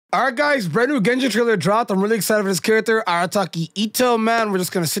All right, guys, brand new Genshin trailer dropped. I'm really excited for this character, Arataki Itto, man. We're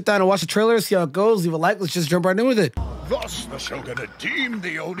just going to sit down and watch the trailer, see how it goes, leave a like. Let's just jump right in with it. Thus the Shogun had deemed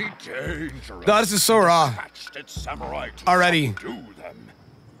the only dangerous. God, this is so raw. Already. Them.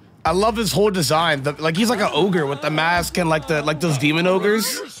 I love his whole design. Like, he's like an ogre with the mask and like those demon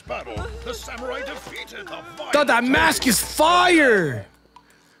ogres. Battle, the samurai defeated the God, that mask is fire.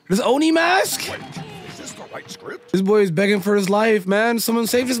 This Oni mask? Wait, is this the right script? This boy is begging for his life, man. Someone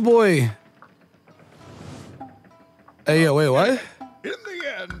save this boy. Hey, yo, wait, what? In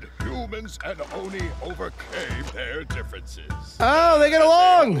the end, humans and Oni overcame their differences. Oh, they get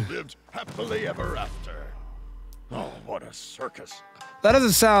along. They lived happily ever after. Oh, what a circus. That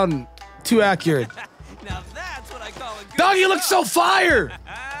doesn't sound too accurate. Now that's what I call a good Dog, he looks so fire.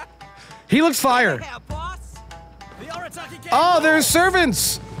 He looks fire. Yeah, boss. The Arataki Oh, they're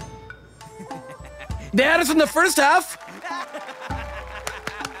servants. They had us in the first half.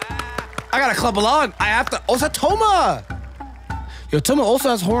 I gotta club along. I have to. Oh, it's a Toma. Yo, Toma also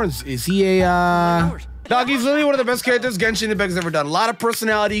has horns. Is he a Dog, he's literally one of the best characters Genshin Impact's ever done. A lot of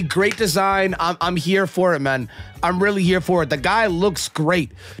personality, great design. I'm here for it, man. I'm really here for it. The guy looks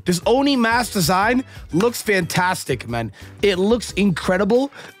great. This Oni mask design looks fantastic, man. It looks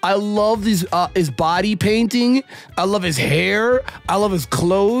incredible. I love his body painting. I love his hair. I love his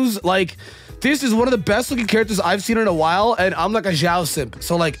clothes. Like, this is one of the best looking characters I've seen in a while, and I'm like a Zhao simp.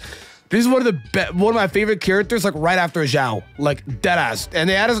 So like, this is one of my favorite characters, like right after Zhao, like dead ass. And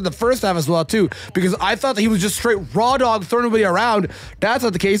they had us in the first half as well too, because I thought that he was just straight raw dog throwing everybody around. That's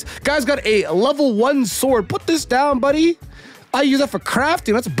not the case. Guy's got a level 1 sword. Put this down, buddy. I use that for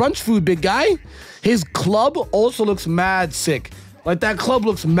crafting. That's brunch food, big guy. His club also looks mad sick. Like, that club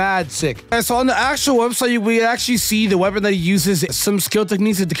looks mad sick. And so on the actual website, we actually see the weapon that he uses, some skill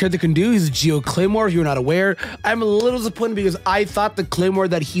techniques that the character can do. He's a Geo Claymore, if you're not aware. I'm a little disappointed because I thought the Claymore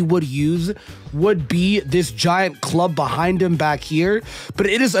that he would use would be this giant club behind him back here, but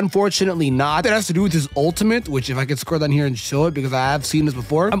it is unfortunately not. It has to do with his ultimate, which if I could scroll down here and show it, because I have seen this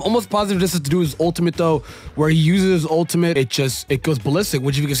before. I'm almost positive this has to do with his ultimate though, where he uses his ultimate, it goes ballistic,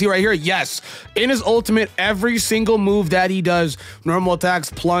 which if you can see right here, yes, in his ultimate, every single move that he does, normal attacks,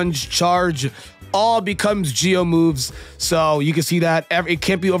 plunge, charge, all becomes Geo moves. So you can see that it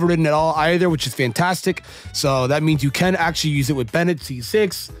can't be overridden at all either, which is fantastic. So that means you can actually use it with Bennett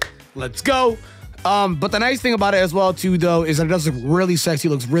C6. Let's go. But the nice thing about it as well too though is that it does look really sexy,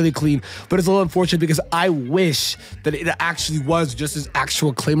 looks really clean, but it's a little unfortunate because I wish that it actually was just his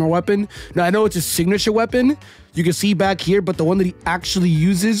actual Claymore weapon. Now I know it's his signature weapon, you can see back here, but the one that he actually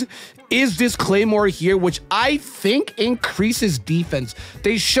uses is this Claymore here, which I think increases defense.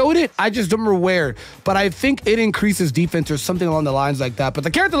 They showed it, I just don't remember where, but I think it increases defense or something along the lines like that. But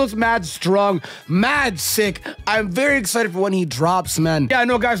the character looks mad strong, mad sick. I'm very excited for when he drops, man. Yeah, I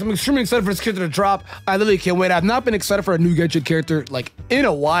know, guys, I'm extremely excited for this character to drop. I literally can't wait. I've not been excited for a new Genshin character, like, in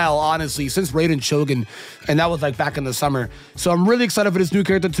a while, honestly, since Raiden Shogun, and that was, like, back in the summer. So I'm really excited for this new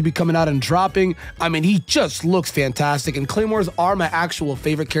character to be coming out and dropping. I mean, he just looks fantastic, and Claymores are my actual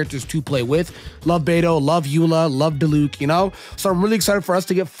favorite characters to play with. Love Beto, love Eula, love Diluc, you know? So I'm really excited for us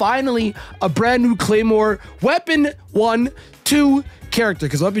to get finally a brand new Claymore weapon 1, 2 character,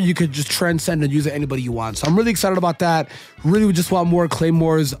 because weapon you could just transcend and use it anybody you want. So I'm really excited about that. Really would just want more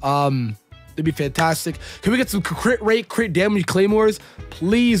Claymores. It'd be fantastic. Can we get some crit rate, crit damage Claymores,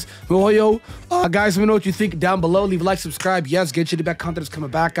 please? Guys, let me know what you think down below. Leave a like, subscribe. Yes, Genshin Impact content is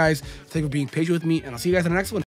coming back, guys. Thank you for being patient with me, and I'll see you guys in the next one.